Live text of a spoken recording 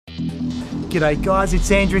G'day guys,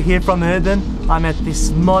 it's Andrew here from Urban. I'm at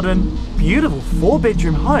this modern, beautiful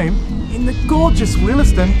 4-bedroom home in the gorgeous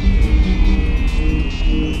Willaston.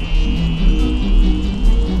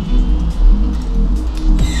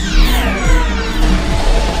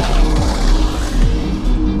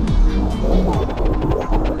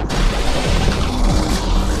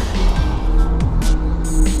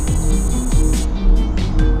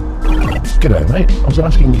 G'day mate, I was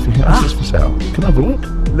asking if your house is for sale. Can I have a look?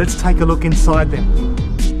 Let's take a look inside then.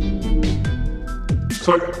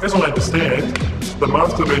 So, as I understand, the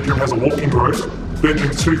master bedroom has a walk-in robe,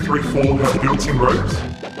 bedrooms 2, 3, 4 have built-in robes.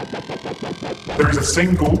 There is a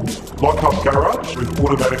single lock-up garage with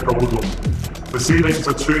automatic roller door. The ceilings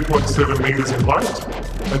are 2.7 metres in height,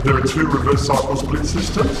 and there are 2 reverse cycle split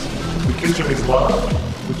systems. The kitchen is large,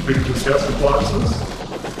 which features gas appliances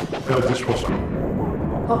and a dishwasher.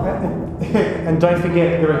 And don't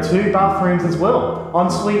forget, there are 2 bathrooms as well,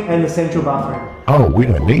 ensuite and the central bathroom. Oh, we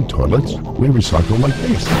don't need toilets. We recycle like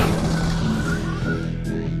this.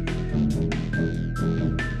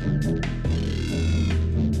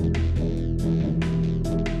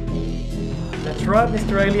 That's right,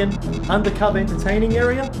 Mr. Alien. Undercover entertaining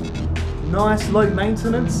area, nice low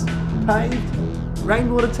maintenance, paved,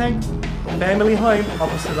 rainwater tank, family home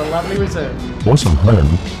opposite a lovely reserve. Awesome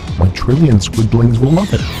home. My trillion squidlings will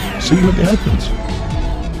love it. See you at the opens.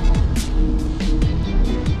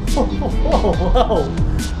 Whoa.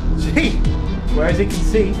 Gee, well, as you can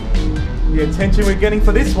see, the attention we're getting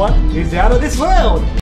for this one is out of this world.